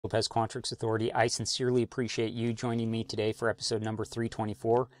Lopez, Quantrix Authority. I sincerely appreciate you joining me today for episode number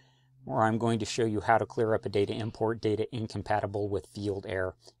 324, where I'm going to show you how to clear up a data import data incompatible with field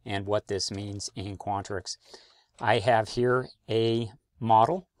error and what this means in Quantrix. I have here a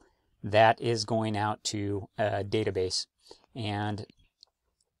model that is going out to a database, and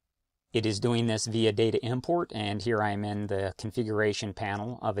it is doing this via data import, and here I am in the configuration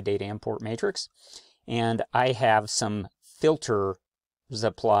panel of a data import matrix, and I have some filters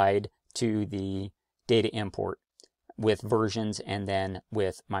applied to the data import with versions and then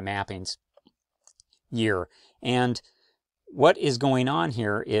with my mappings year. And what is going on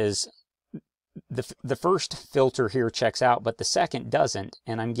here is the first filter here checks out, but the second doesn't,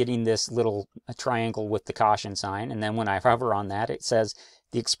 and I'm getting this little triangle with the caution sign, and then when I hover on that, it says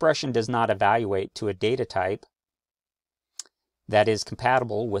the expression does not evaluate to a data type that is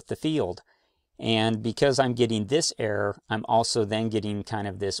compatible with the field. And because I'm getting this error, I'm also then getting kind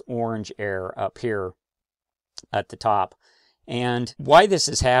of this orange error up here at the top. And why this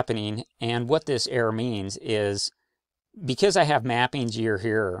is happening and what this error means is because I have mappings year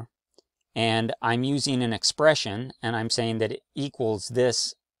here, and I'm using an expression, and I'm saying that it equals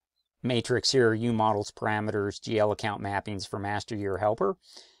this matrix here, U models, parameters, GL account mappings for master year helper.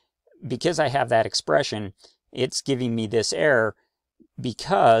 Because I have that expression, it's giving me this error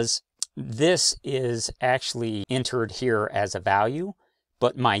because this is actually entered here as a value,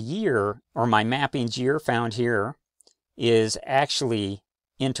 but my year, or my mappings year found here, is actually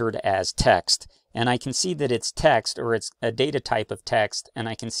entered as text. And I can see that it's text, or it's a data type of text, and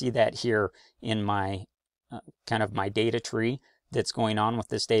I can see that here in my kind of my data tree that's going on with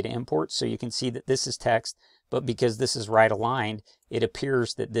this data import. So you can see that this is text, but because this is right aligned, it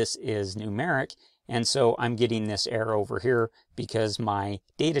appears that this is numeric. And so I'm getting this error over here because my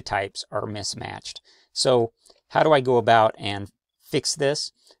data types are mismatched. So how do I go about and fix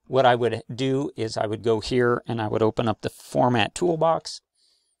this? What I would do is I would go here and I would open up the format toolbox.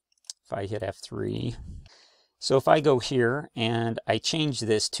 If I hit F3. So if I go here and I change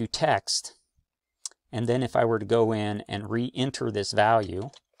this to text, and then if I were to go in and re-enter this value,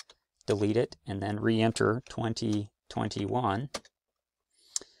 delete it, and then re-enter 2021,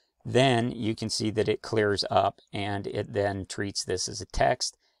 then you can see that it clears up and it then treats this as a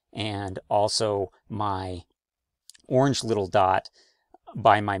text, and also my orange little dot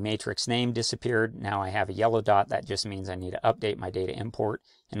by my matrix name disappeared. Now I have a yellow dot. That just means I need to update my data import,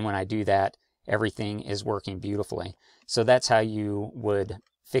 and when I do that, everything is working beautifully. So that's how you would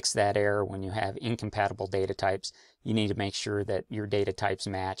fix that error when you have incompatible data types. You need to make sure that your data types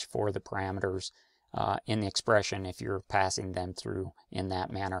match for the parameters in the expression if you're passing them through in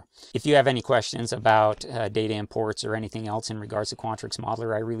that manner. If you have any questions about data imports or anything else in regards to Quantrix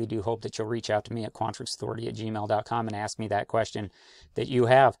Modeler, I really do hope that you'll reach out to me at quantrixauthority@gmail.com and ask me that question that you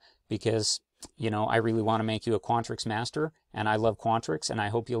have, because you know, I really want to make you a Quantrix master, and I love Quantrix, and I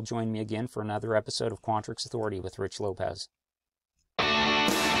hope you'll join me again for another episode of Quantrix Authority with Rich Lopez.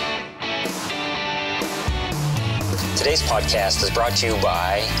 Today's podcast is brought to you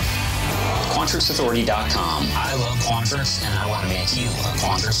by QuantrixAuthority.com. I love Quantrix, and I want to make you a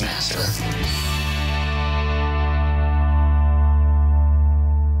Quantrix master.